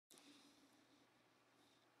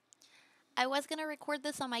I was going to record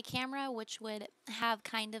this on my camera, which would have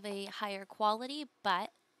kind of a higher quality, but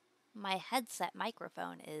my headset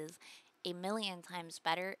microphone is a million times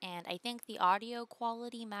better, and I think the audio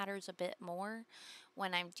quality matters a bit more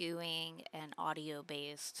when I'm doing an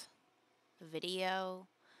audio-based video.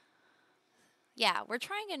 Yeah, we're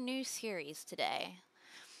trying a new series today.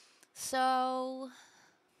 So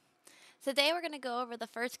today we're going to go over the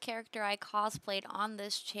first character I cosplayed on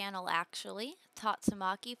this channel, actually,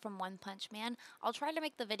 Tatsumaki from One Punch Man. I'll try to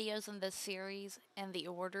make the videos in this series in the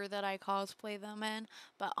order that I cosplay them in,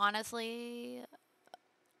 but honestly,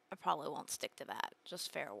 I probably won't stick to that.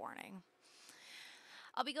 Just fair warning.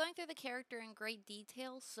 I'll be going through the character in great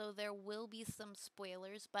detail, so there will be some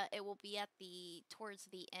spoilers, but it will be towards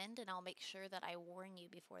the end, and I'll make sure that I warn you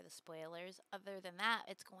before the spoilers. Other than that,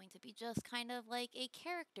 it's going to be just kind of like a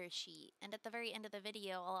character sheet, and at the very end of the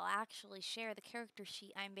video, I'll actually share the character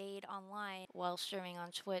sheet I made online while streaming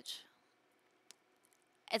on Twitch.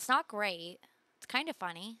 It's not great. It's kind of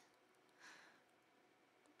funny.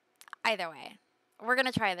 Either way, we're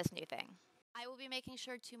gonna try this new thing. I will be making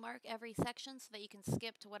sure to mark every section so that you can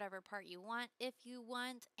skip to whatever part you want if you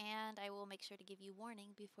want, and I will make sure to give you warning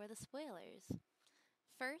before the spoilers.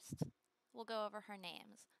 First, we'll go over her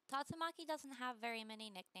names. Tatsumaki doesn't have very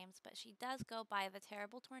many nicknames, but she does go by the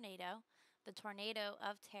Terrible Tornado, the Tornado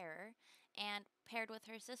of Terror, and paired with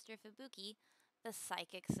her sister Fubuki, the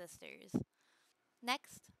Psychic Sisters.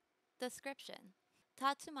 Next, description.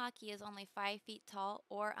 Tatsumaki is only 5 feet tall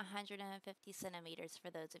or 150 centimeters for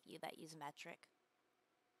those of you that use metric.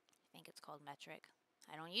 I think it's called metric.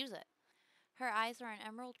 I don't use it. Her eyes are an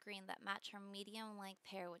emerald green that match her medium length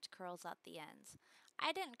hair, which curls at the ends.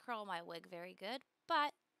 I didn't curl my wig very good,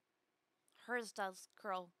 but hers does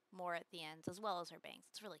curl more at the ends as well as her bangs.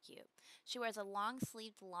 It's really cute. She wears a long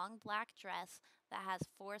sleeved, long black dress that has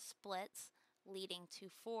 4 splits leading to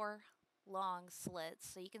 4 long slits,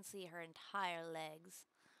 so you can see her entire legs.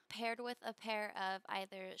 Paired with a pair of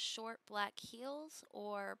either short black heels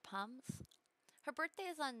or pumps. Her birthday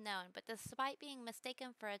is unknown, but despite being mistaken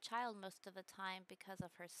for a child most of the time because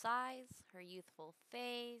of her size, her youthful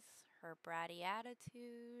face, her bratty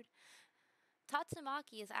attitude,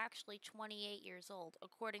 Tatsumaki is actually 28 years old,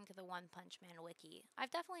 according to the One Punch Man wiki.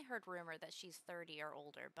 I've definitely heard rumor that she's 30 or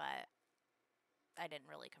older, but I didn't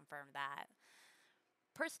really confirm that.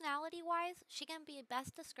 Personality-wise, she can be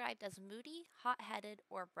best described as moody, hot-headed,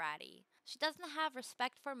 or bratty. She doesn't have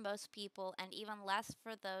respect for most people and even less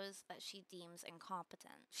for those that she deems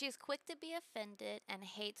incompetent. She is quick to be offended and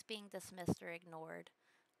hates being dismissed or ignored,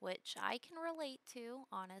 which I can relate to,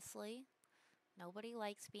 honestly. Nobody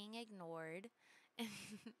likes being ignored.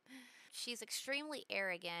 She's extremely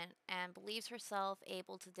arrogant and believes herself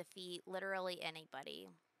able to defeat literally anybody.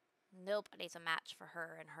 Nobody's a match for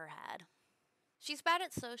her in her head. She's bad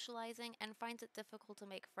at socializing and finds it difficult to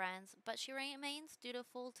make friends, but she remains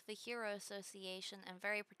dutiful to the Hero Association and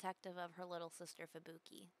very protective of her little sister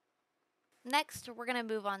Fubuki. Next, we're going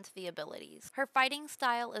to move on to the abilities. Her fighting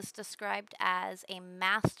style is described as a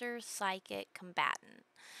master psychic combatant,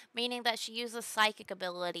 meaning that she uses psychic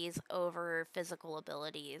abilities over physical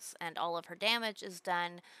abilities, and all of her damage is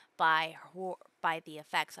done by the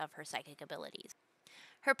effects of her psychic abilities.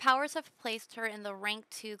 Her powers have placed her in the rank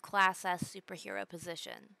 2 Class S superhero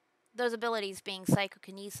position. Those abilities being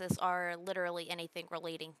psychokinesis are literally anything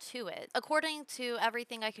relating to it. According to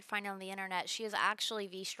everything I could find on the internet, she is actually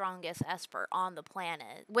the strongest Esper on the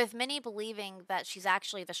planet, with many believing that she's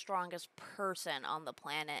actually the strongest person on the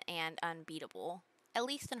planet and unbeatable, at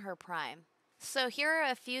least in her prime. So here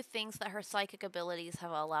are a few things that her psychic abilities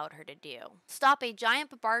have allowed her to do. Stop a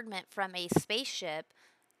giant bombardment from a spaceship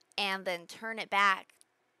and then turn it back,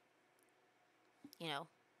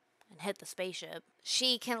 and hit the spaceship.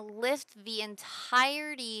 She can lift the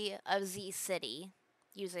entirety of Z City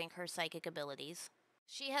using her psychic abilities.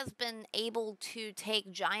 She has been able to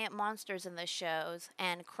take giant monsters in the shows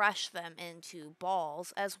and crush them into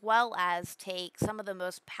balls, as well as take some of the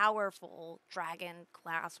most powerful dragon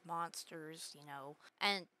class monsters,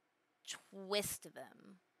 and twist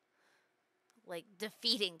them. Like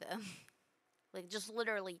defeating them. Like just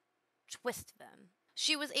literally twist them.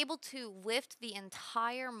 She was able to lift the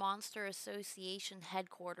entire Monster Association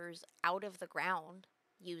headquarters out of the ground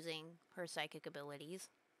using her psychic abilities.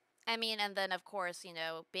 And then, of course,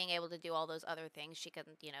 being able to do all those other things, she can,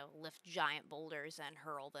 lift giant boulders and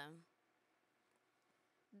hurl them.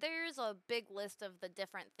 There's a big list of the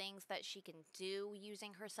different things that she can do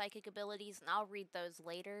using her psychic abilities, and I'll read those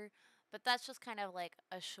later, but that's just kind of like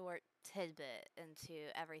a short tidbit into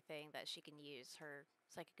everything that she can use her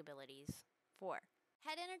psychic abilities for.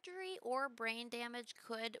 Head injury or brain damage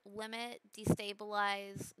could limit,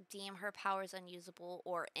 destabilize, deem her powers unusable,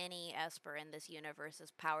 or any Esper in this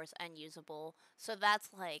universe's powers unusable. So that's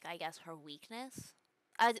like, I guess, her weakness.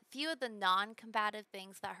 A few of the non combative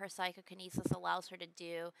things that her psychokinesis allows her to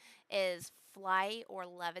do is fly or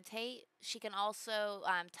levitate. She can also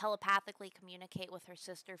telepathically communicate with her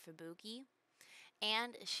sister Fubuki.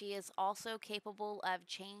 And she is also capable of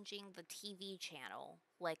changing the TV channel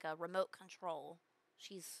like a remote control.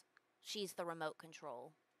 She's she's the remote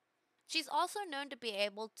control. She's also known to be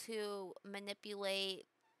able to manipulate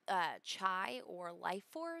chai or life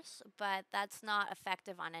force, but that's not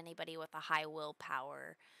effective on anybody with a high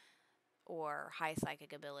willpower or high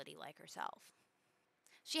psychic ability like herself.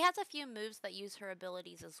 She has a few moves that use her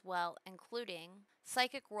abilities as well, including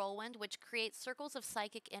Psychic Whirlwind, which creates circles of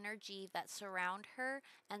psychic energy that surround her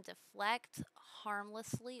and deflect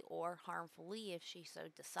harmlessly or harmfully, if she so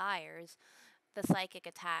desires, the psychic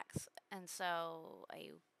attacks. And so I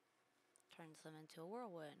turns them into a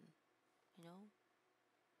whirlwind, you know?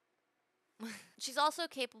 She's also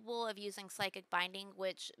capable of using Psychic Binding,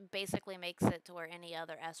 which basically makes it to where any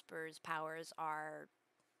other Esper's powers are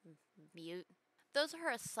mute. Those are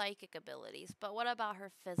her psychic abilities, but what about her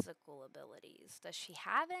physical abilities? Does she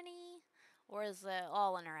have any? Or is it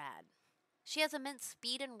all in her head? She has immense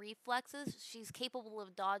speed and reflexes. She's capable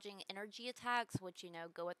of dodging energy attacks, which,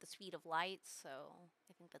 go at the speed of light, so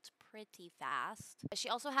I think that's pretty fast. She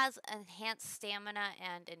also has enhanced stamina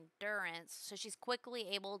and endurance, so she's quickly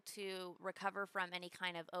able to recover from any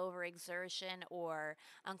kind of overexertion or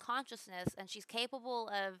unconsciousness, and she's capable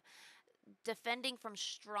of defending from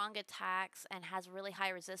strong attacks and has really high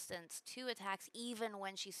resistance to attacks even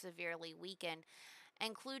when she's severely weakened,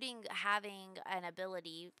 including having an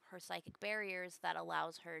ability, her psychic barriers, that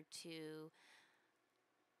allows her to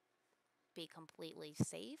be completely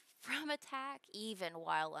safe from attack even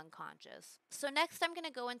while unconscious. So next I'm going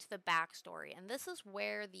to go into the backstory, and this is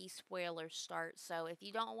where the spoilers start. So if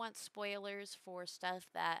you don't want spoilers for stuff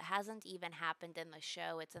that hasn't even happened in the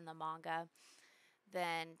show, it's in the manga,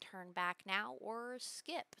 then turn back now or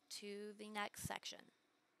skip to the next section.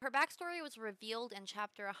 Her backstory was revealed in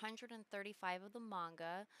chapter 135 of the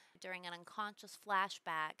manga. During an unconscious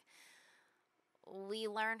flashback, we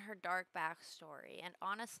learn her dark backstory, and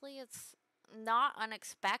honestly, it's not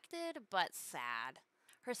unexpected, but sad.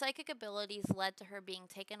 Her psychic abilities led to her being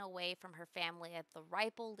taken away from her family at the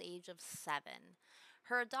ripe old age of 7.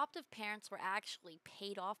 Her adoptive parents were actually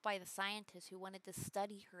paid off by the scientists who wanted to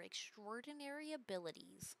study her extraordinary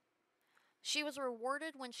abilities. She was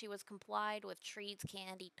rewarded when she was complied with treats,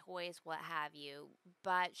 candy, toys, what have you,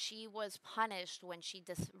 but she was punished when she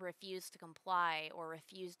refused to comply or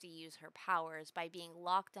refused to use her powers by being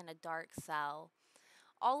locked in a dark cell.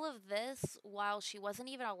 All of this while she wasn't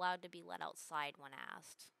even allowed to be let outside when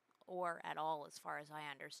asked, or at all, as far as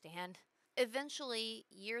I understand. Eventually,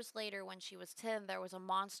 years later, when she was 10, there was a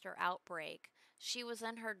monster outbreak. She was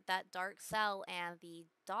in that dark cell, and the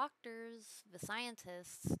doctors, the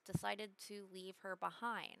scientists, decided to leave her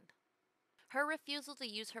behind. Her refusal to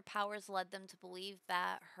use her powers led them to believe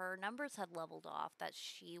that her numbers had leveled off, that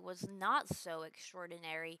she was not so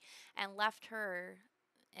extraordinary, and left her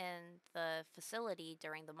in the facility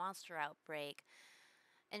during the monster outbreak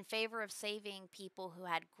in favor of saving people who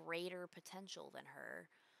had greater potential than her.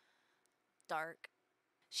 Dark.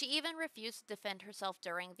 She even refused to defend herself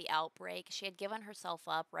during the outbreak. She had given herself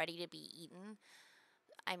up, ready to be eaten.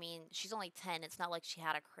 I mean, she's only 10. It's not like she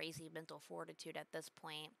had a crazy mental fortitude at this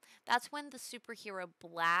point. That's when the superhero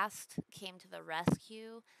Blast came to the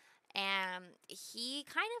rescue, and he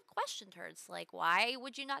kind of questioned her. It's like, why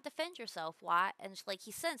would you not defend yourself? Why? And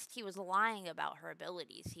he sensed he was lying about her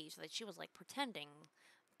abilities. She was like pretending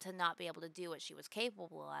to not be able to do what she was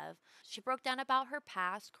capable of. She broke down about her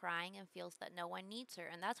past, crying, and feels that no one needs her.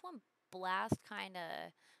 And that's when Blast kind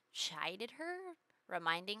of chided her,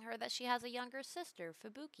 reminding her that she has a younger sister,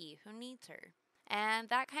 Fubuki, who needs her. And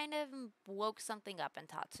that kind of woke something up in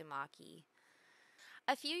Tatsumaki.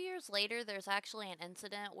 A few years later, there's actually an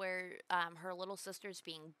incident where her little sister's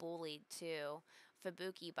being bullied to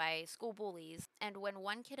Fubuki by school bullies. And when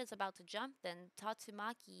one kid is about to jump, then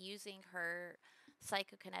Tatsumaki, using her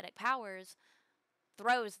psychokinetic powers,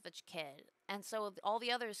 throws the kid. And so all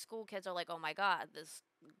the other school kids are like, oh my god, this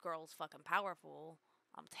girl's fucking powerful.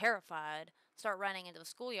 I'm terrified. Start running into the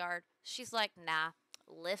schoolyard. She's like, nah,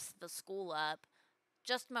 lifts the school up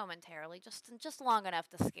just momentarily, just long enough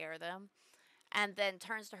to scare them, and then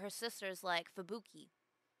turns to her sisters like, Fubuki,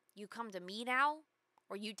 you come to me now,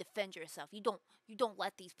 or you defend yourself. You don't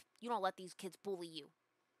let these kids bully you.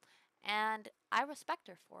 And I respect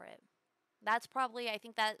her for it. That's probably, I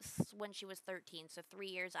think that's when she was 13, so 3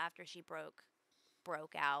 years after she broke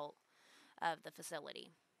out of the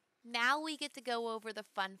facility. Now we get to go over the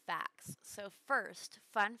fun facts. So first,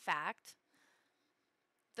 fun fact: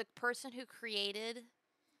 the person who created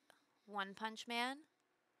One Punch Man,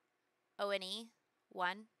 ONE,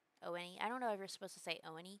 one, ONE. I don't know if you're supposed to say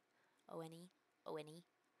ONE, ONE, ONE,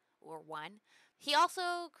 or one. He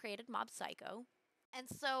also created Mob Psycho. And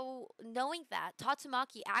so, knowing that,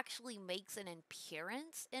 Tatsumaki actually makes an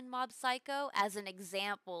appearance in Mob Psycho as an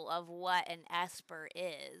example of what an Esper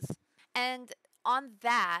is. And on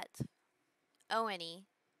that, Oweni,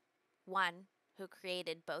 one who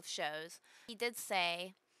created both shows, he did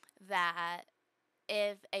say that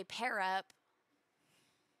if a pair up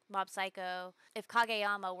Mob Psycho, if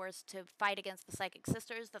Kageyama was to fight against the Psychic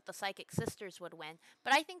Sisters, that the Psychic Sisters would win.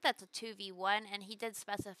 But I think that's a 2v1, and he did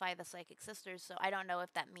specify the Psychic Sisters, so I don't know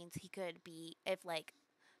if that means he could be, if like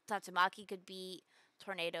Tatsumaki could beat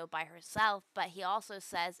Tornado by herself, but he also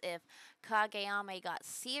says if Kageyama got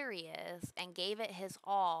serious and gave it his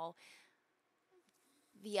all,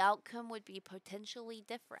 the outcome would be potentially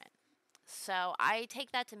different. So I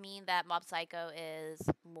take that to mean that Mob Psycho is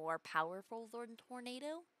more powerful than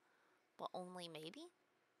Tornado, but only maybe.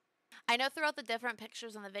 I know throughout the different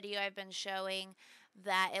pictures in the video I've been showing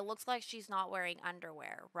that it looks like she's not wearing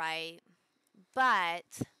underwear, right?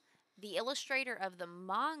 But the illustrator of the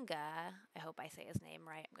manga, I hope I say his name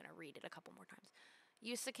right, I'm going to read it a couple more times.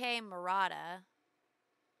 Yusuke Murata,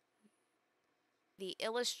 the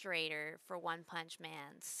illustrator for One Punch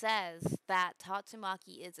Man, says that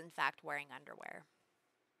Tatsumaki is in fact wearing underwear.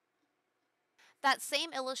 That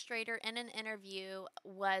same illustrator in an interview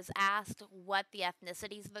was asked what the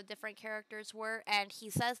ethnicities of the different characters were, and he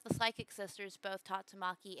says the Psychic Sisters, both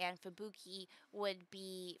Tatsumaki and Fubuki, would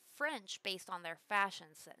be French based on their fashion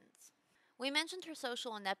sense. We mentioned her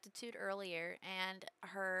social ineptitude earlier and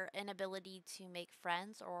her inability to make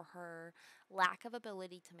friends, or her lack of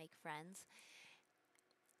ability to make friends.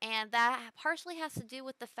 And that partially has to do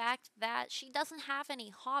with the fact that she doesn't have any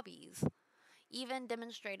hobbies. Even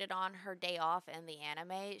demonstrated on her day off in the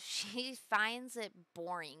anime, she finds it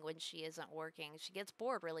boring when she isn't working. She gets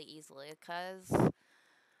bored really easily because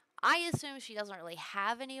I assume she doesn't really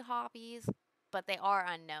have any hobbies, but they are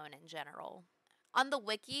unknown in general. On the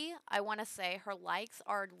wiki, I want to say her likes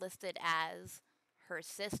are listed as her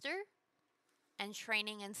sister and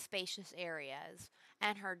training in spacious areas,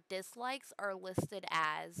 and her dislikes are listed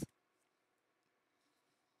as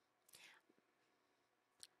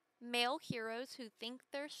male heroes who think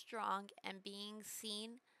they're strong and being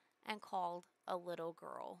seen and called a little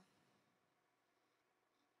girl.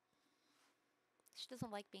 She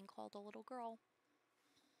doesn't like being called a little girl.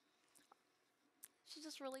 She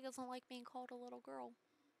just really doesn't like being called a little girl.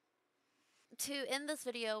 To end this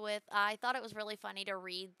video with, I thought it was really funny to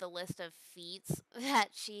read the list of feats that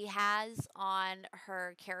she has on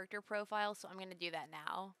her character profile, so I'm going to do that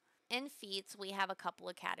now. In feats, we have a couple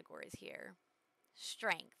of categories here.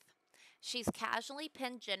 Strength. She's casually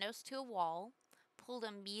pinned Genos to a wall, pulled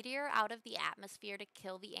a meteor out of the atmosphere to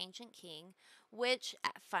kill the ancient king, which,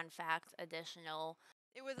 fun fact, additional,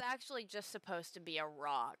 it was actually just supposed to be a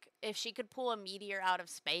rock. If she could pull a meteor out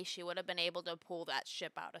of space, she would have been able to pull that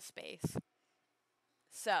ship out of space.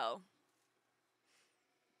 So,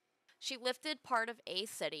 she lifted part of a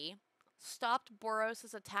city, stopped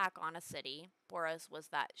Boros' attack on a city. Boros was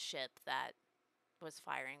that ship that was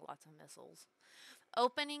firing lots of missiles.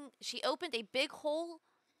 She opened a big hole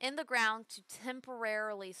in the ground to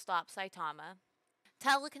temporarily stop Saitama,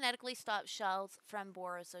 telekinetically stopped shells from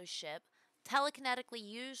Boros' ship, telekinetically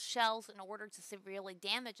used shells in order to severely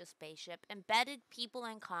damage a spaceship, embedded people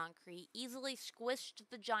in concrete, easily squished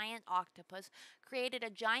the giant octopus, created a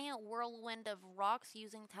giant whirlwind of rocks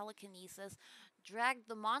using telekinesis, dragged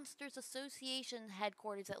the Monsters Association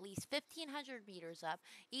headquarters at least 1,500 meters up,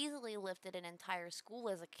 easily lifted an entire school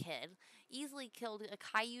as a kid, easily killed a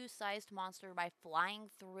Caillou-sized monster by flying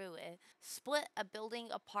through it, split a building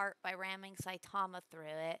apart by ramming Saitama through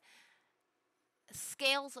it,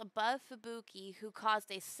 scales above Fubuki, who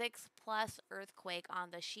caused a 6 plus earthquake on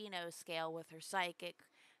the Shino scale with her psychic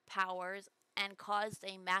powers, and caused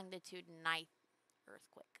a magnitude 9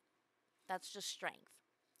 earthquake. That's just strength.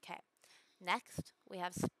 Okay. Next, we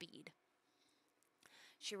have speed.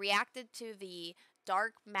 She reacted to the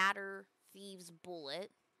dark matter thieves bullet.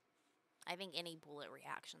 I think any bullet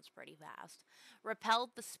reaction's pretty fast.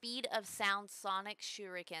 Repelled the speed of sound sonic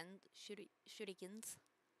shurikens.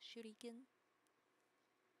 Shuriken?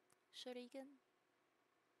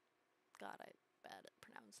 God, I'm bad at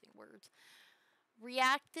pronouncing words.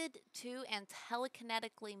 Reacted to and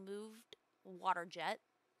telekinetically moved water jet.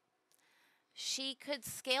 She could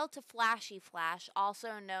scale to Flashy Flash,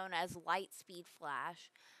 also known as Light Speed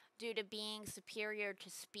Flash, due to being superior to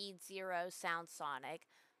Speed Zero Sound Sonic.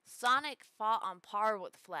 Sonic fought on par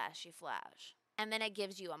with Flashy Flash. And then it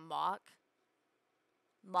gives you a Mach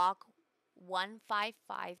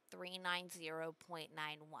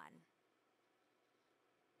 155,390.91.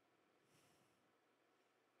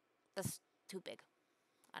 That's too big.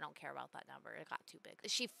 I don't care about that number. It got too big.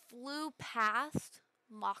 She flew past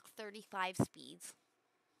Mach 35 speeds,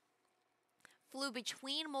 flew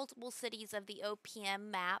between multiple cities of the OPM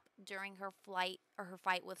map during her fight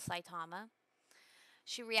with Saitama.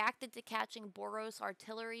 She reacted to catching Boros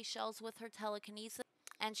artillery shells with her telekinesis,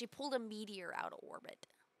 and she pulled a meteor out of orbit.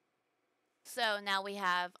 So now we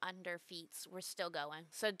have under Feats. We're still going.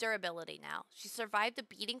 So durability now. She survived a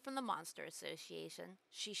beating from the Monster Association.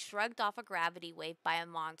 She shrugged off a gravity wave by a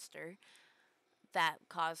monster that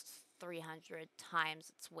caused 300 times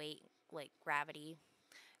its weight, like gravity.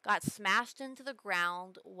 Got smashed into the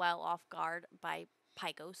ground while off guard by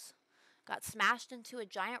Picos. Got smashed into a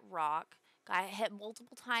giant rock. Got hit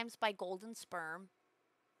multiple times by Golden Sperm.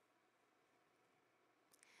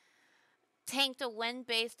 Tanked a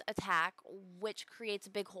wind-based attack, which creates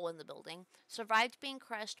a big hole in the building. Survived being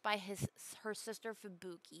crushed by her sister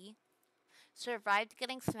Fubuki. Survived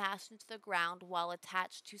getting smashed into the ground while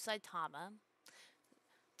attached to Saitama.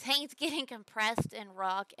 Tanked getting compressed in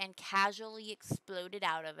rock and casually exploded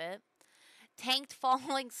out of it. Tanked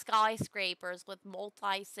falling skyscrapers with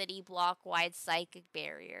multi-city block-wide psychic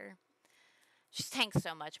barrier. She's tanked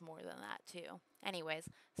so much more than that, too. Anyways,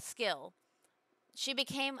 skill. She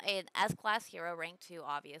became an S-class hero, rank 2,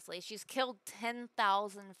 obviously. She's killed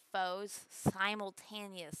 10,000 foes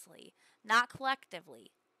simultaneously. Not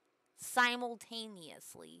collectively.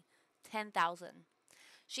 Simultaneously. 10,000.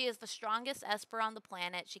 She is the strongest Esper on the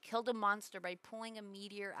planet. She killed a monster by pulling a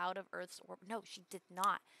meteor out of Earth's orbit. No, she did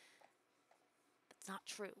not. That's not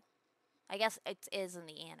true. I guess it is in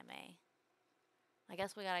the anime. I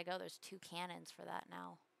guess we gotta go. There's 2 canons for that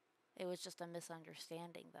now. It was just a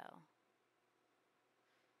misunderstanding, though.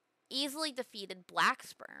 Easily defeated Black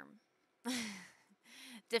Sperm.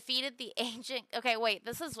 Defeated the ancient... Okay, wait.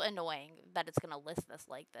 This is annoying that it's going to list this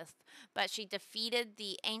like this. But she defeated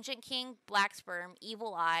the Ancient King, Black Sperm,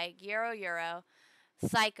 Evil Eye, Gyro,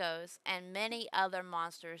 Psychos, and many other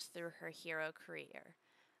monsters through her hero career.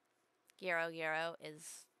 Gyro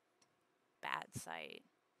is bad sight.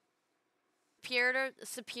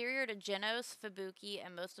 Superior to Genos, Fubuki,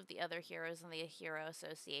 and most of the other heroes in the Hero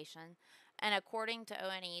Association. And according to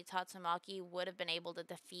ONE, Tatsumaki would have been able to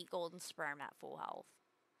defeat Golden Sperm at full health.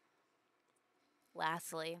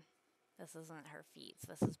 Lastly, this isn't her feats.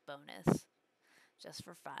 This is bonus. Just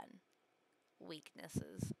for fun.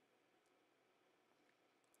 Weaknesses.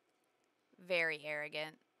 Very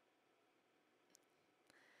arrogant.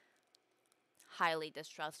 Highly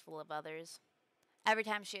distrustful of others. Every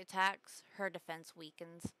time she attacks, her defense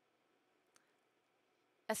weakens.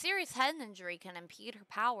 A serious head injury can impede her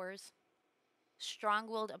powers.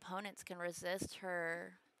 Strong-willed opponents can resist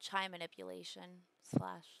her chi manipulation /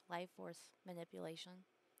 life force manipulation.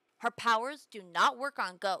 Her powers do not work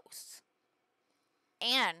on ghosts.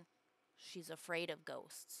 And she's afraid of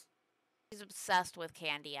ghosts. She's obsessed with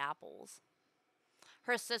candy apples.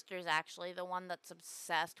 Her sister's actually the one that's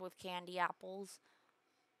obsessed with candy apples.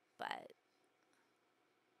 But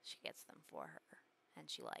she gets them for her. And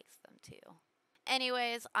she likes them too.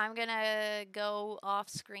 Anyways, I'm gonna go off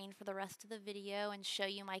screen for the rest of the video and show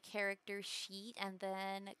you my character sheet and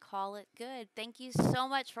then call it good. Thank you so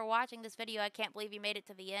much for watching this video. I can't believe you made it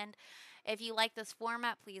to the end. If you like this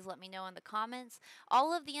format, please let me know in the comments.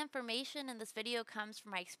 All of the information in this video comes from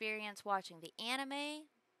my experience watching the anime,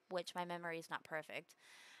 which my memory is not perfect.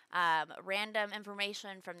 Random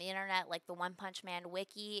information from the internet like the One Punch Man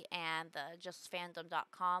wiki and the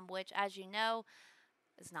justfandom.com, which, as you know,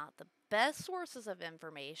 is not the best sources of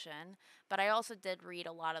information, but I also did read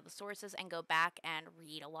a lot of the sources and go back and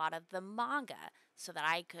read a lot of the manga so that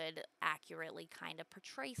I could accurately kind of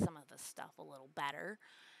portray some of this stuff a little better.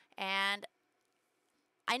 And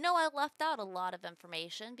I know I left out a lot of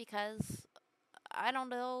information because I don't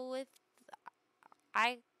know if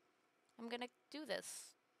I am going to do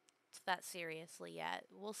this that seriously yet.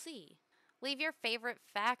 We'll see. Leave your favorite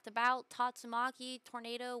fact about Tatsumaki,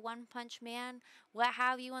 Tornado, One Punch Man, what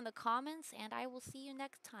have you in the comments, and I will see you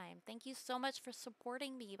next time. Thank you so much for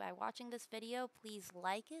supporting me by watching this video. Please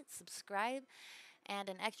like it, subscribe, and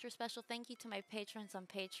an extra special thank you to my patrons on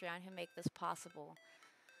Patreon who make this possible.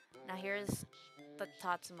 Now here's the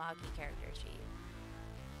Tatsumaki character sheet.